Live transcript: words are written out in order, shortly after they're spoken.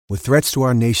With threats to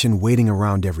our nation waiting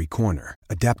around every corner,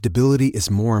 adaptability is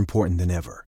more important than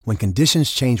ever. When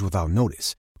conditions change without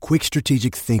notice, quick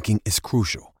strategic thinking is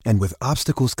crucial. And with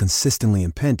obstacles consistently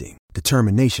impending,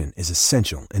 determination is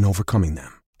essential in overcoming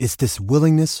them. It's this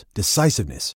willingness,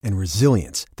 decisiveness, and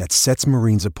resilience that sets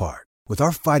Marines apart. With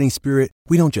our fighting spirit,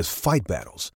 we don't just fight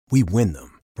battles, we win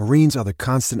them. Marines are the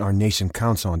constant our nation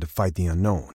counts on to fight the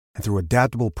unknown. And through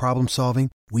adaptable problem solving,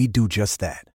 we do just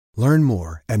that. Learn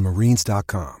more at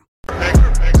marines.com.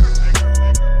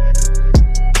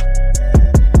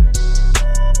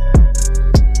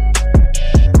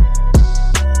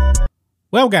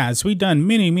 Well, guys, we've done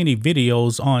many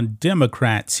videos on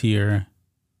Democrats here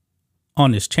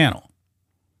on this channel.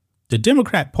 The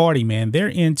Democrat Party, man, they're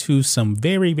into some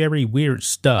very weird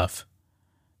stuff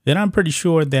that I'm pretty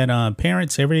sure that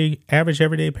parents, average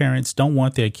everyday parents, don't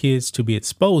want their kids to be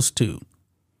exposed to.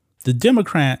 The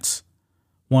Democrats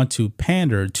want to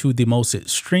pander to the most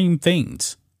extreme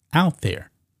things out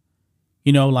there.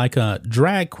 You know, like a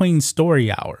drag queen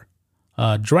story hour,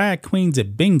 drag queens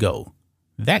at bingo,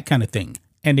 that kind of thing.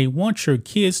 And they want your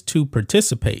kids to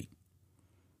participate.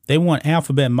 They want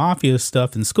alphabet mafia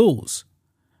stuff in schools.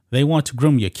 They want to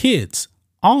groom your kids.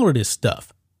 All of this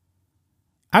stuff.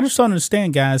 I just don't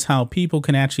understand, guys, how people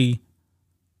can actually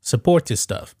support this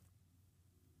stuff.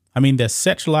 I mean, they're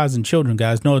sexualizing children,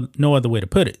 guys. No other way to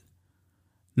put it.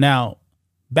 Now,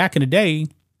 back in the day,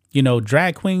 you know,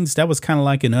 drag queens, that was kind of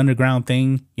like an underground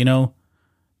thing, you know.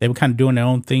 They were kind of doing their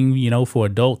own thing, you know, for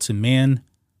adults and men.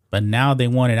 But now they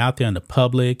want it out there in the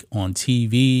public, on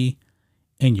TV,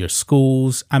 in your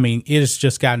schools. I mean, it has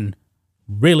just gotten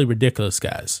really ridiculous,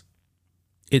 guys.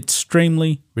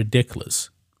 Extremely ridiculous.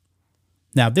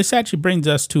 Now, this actually brings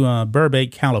us to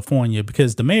Burbank, California,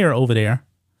 because the mayor over there,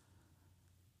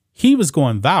 he was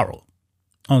going viral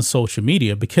on social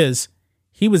media because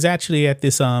he was actually at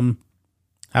this, I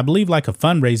believe, like a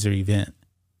fundraiser event.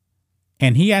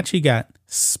 And he actually got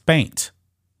spanked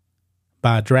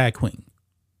by a drag queen.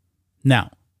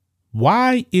 Now,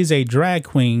 why is a drag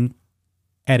queen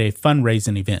at a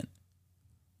fundraising event?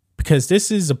 Because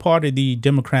this is a part of the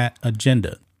Democrat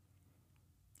agenda.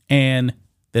 And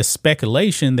there's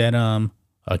speculation that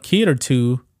a kid or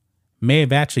two may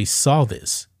have actually saw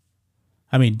this.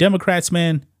 I mean, Democrats,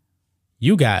 man,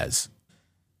 you guys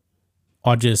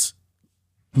are just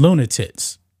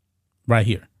lunatics right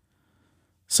here.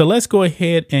 So let's go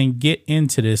ahead and get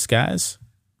into this, guys.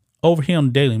 Over here on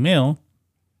the Daily Mail,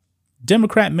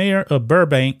 Democrat Mayor of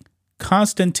Burbank,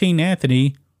 Konstantine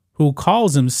Anhony, who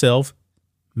calls himself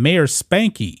Mayor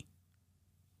Spanky.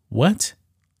 What?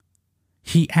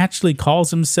 He actually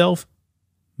calls himself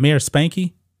Mayor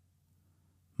Spanky?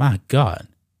 My God.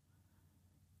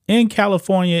 In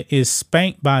California is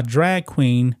spanked by drag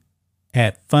queen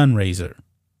at fundraiser.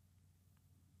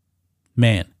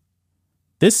 Man,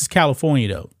 this is California,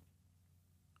 though.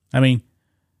 I mean,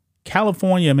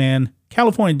 California, man,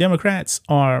 California Democrats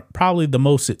are probably the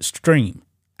most extreme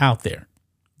out there.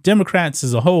 Democrats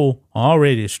as a whole are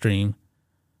already extreme.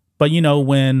 But, you know,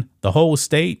 when the whole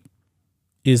state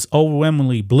is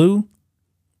overwhelmingly blue,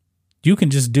 you can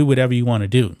just do whatever you want to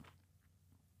do.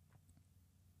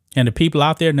 And the people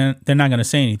out there, they're not going to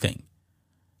say anything.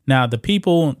 Now, the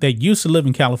people that used to live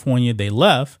in California, they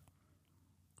left.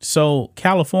 So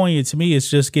California, to me, is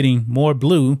just getting more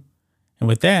blue. And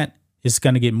with that, it's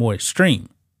going to get more extreme.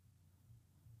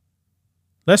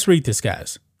 Let's read this,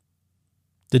 guys.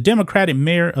 The Democratic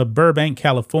mayor of Burbank,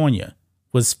 California,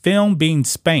 was filmed being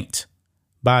spanked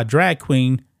by a drag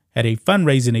queen at a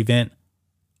fundraising event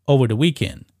over the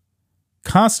weekend.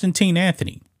 Konstantine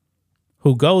Anhony,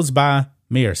 who goes by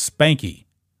Mayor Spanky,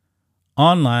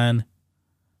 online,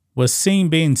 was seen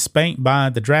being spanked by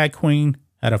the drag queen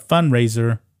at a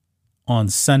fundraiser on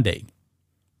Sunday.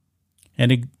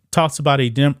 And it talks about a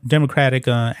Democratic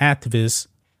activist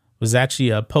was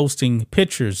actually posting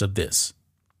pictures of this.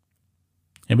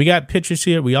 And we got pictures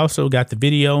here. We also got the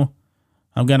video.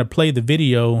 I'm going to play the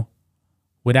video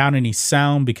without any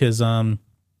sound because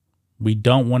we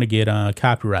don't want to get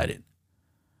copyrighted.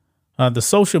 The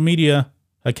social media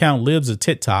account Lives a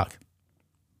TikTok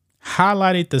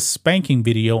highlighted the spanking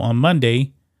video on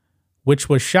Monday, which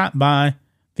was shot by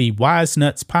the Wise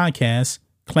Nuts podcast,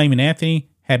 claiming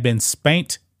Anhony had been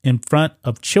spanked in front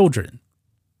of children.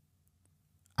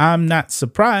 I'm not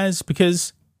surprised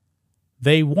because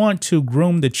they want to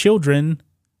groom the children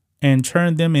and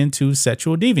turn them into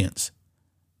sexual deviants.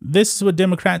 This is what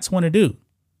Democrats want to do.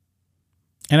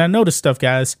 And I know this stuff,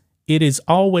 guys. It is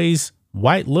always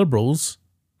white liberals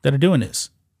that are doing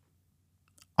this.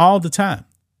 All the time.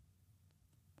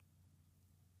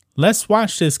 Let's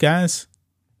watch this, guys.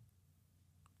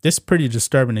 This is pretty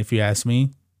disturbing if you ask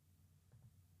me.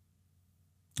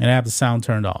 And I have the sound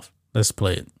turned off. Let's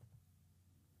play it.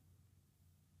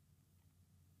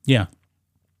 Yeah.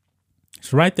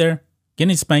 It's right there.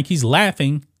 Getting spanked. He's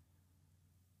laughing.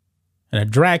 And a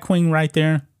drag queen right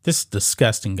there. This is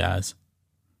disgusting, guys.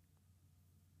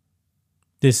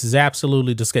 This is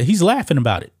absolutely disgusting. He's laughing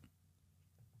about it.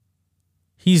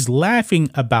 He's laughing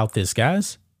about this,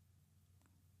 guys.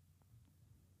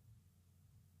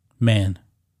 Man.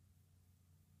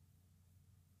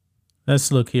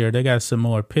 Let's look here. They got some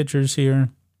more pictures here.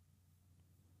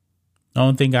 The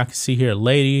only thing I can see here, a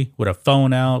lady with a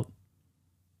phone out.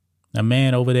 A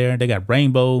man over there. They got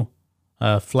rainbow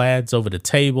flags over the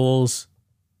tables.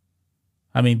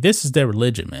 I mean, this is their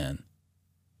religion, man.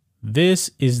 This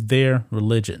is their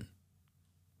religion.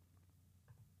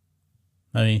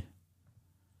 I mean,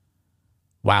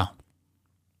 wow.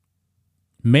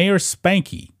 Mayor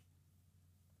Spanky.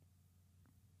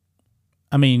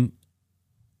 I mean,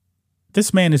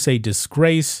 this man is a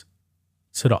disgrace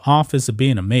to the office of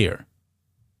being a mayor.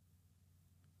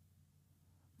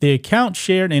 The account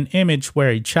shared an image where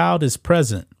a child is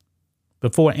present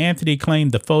before Anthony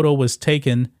claimed the photo was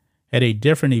taken at a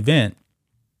different event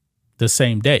the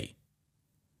same day.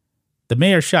 The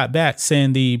mayor shot back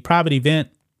saying the private event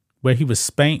where he was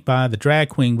spanked by the drag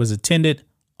queen was attended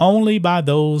only by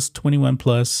those 21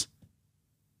 plus.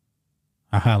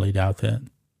 I highly doubt that.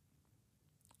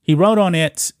 He wrote on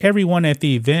it, everyone at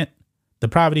the event, the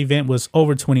private event was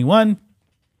over 21.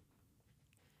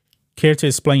 Care to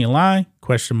explain your lie? ?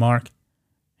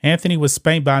 Anthony was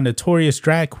spanked by notorious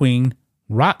drag queen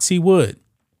Rotsy Wood,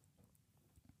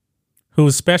 who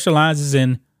specializes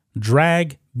in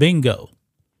drag bingo.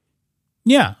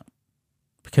 Yeah,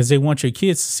 because they want your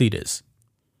kids to see this.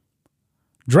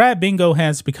 Drag bingo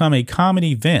has become a common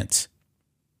event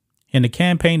in the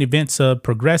campaign events of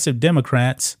progressive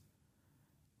Democrats,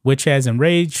 which has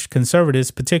enraged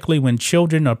conservatives, particularly when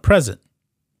children are present.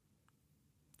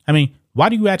 I mean, why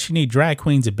do you actually need drag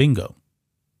queens at bingo?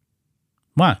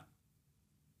 Why?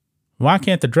 Why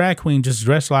can't the drag queen just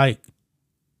dress like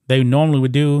they normally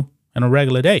would do on a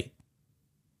regular day?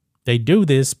 They do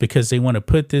this because they want to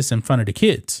put this in front of the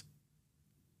kids.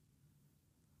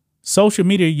 Social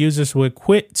media users were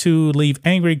quick to leave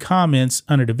angry comments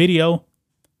under the video,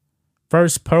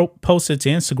 first posted to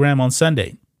Instagram on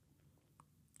Sunday.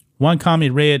 One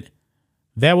comment read,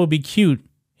 "That would be cute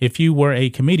if you were a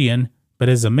comedian, but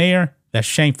as a mayor, that's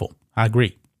shameful. I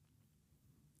agree.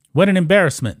 What an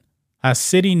embarrassment. Our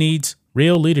city needs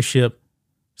real leadership,"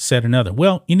 said another.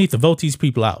 Well, you need to vote these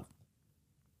people out.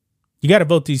 You got to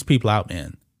vote these people out,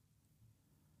 man.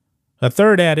 A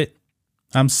third added,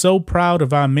 "I'm so proud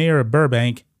of our mayor of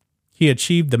Burbank. He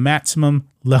achieved the maximum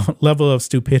level of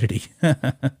stupidity."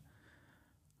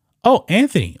 Oh,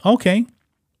 Anthony. Okay.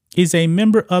 He's a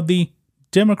member of the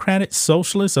Democratic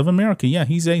Socialists of America. Yeah,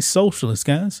 he's a socialist,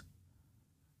 guys.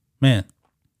 Man.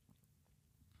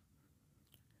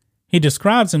 He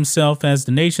describes himself as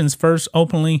the nation's first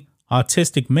openly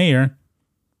autistic mayor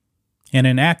and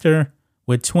an actor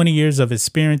with 20 years of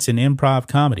experience in improv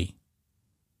comedy.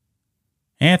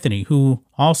 Anthony, who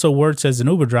also works as an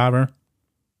Uber driver,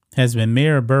 has been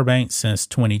mayor of Burbank since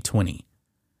 2020.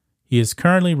 He is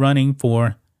currently running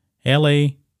for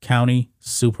LA County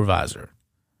Supervisor.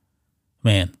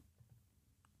 Man,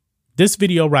 this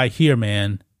video right here,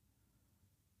 man,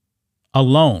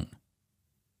 alone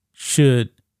should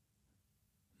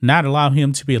not allow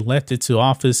him to be elected to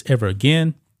office ever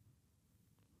again.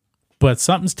 But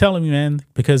something's telling me, man,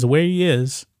 because of where he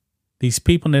is, these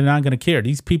people, they're not going to care.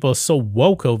 These people are so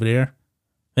woke over there.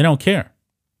 They don't care.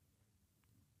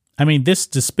 I mean, this is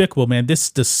despicable, man. This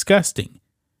is disgusting.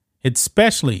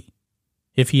 Especially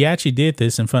if he actually did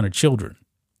this in front of children.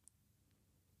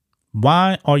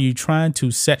 Why are you trying to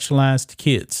sexualize the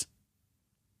kids?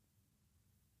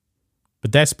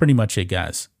 But that's pretty much it,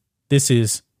 guys. This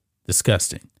is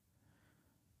disgusting.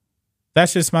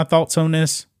 That's just my thoughts on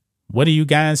this. What do you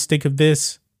guys think of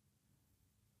this?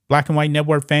 Black and White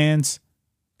Network fans,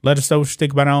 let us know what you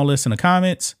think about all this in the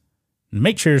comments.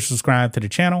 Make sure to subscribe to the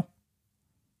channel.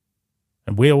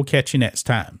 And we'll catch you next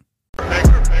time.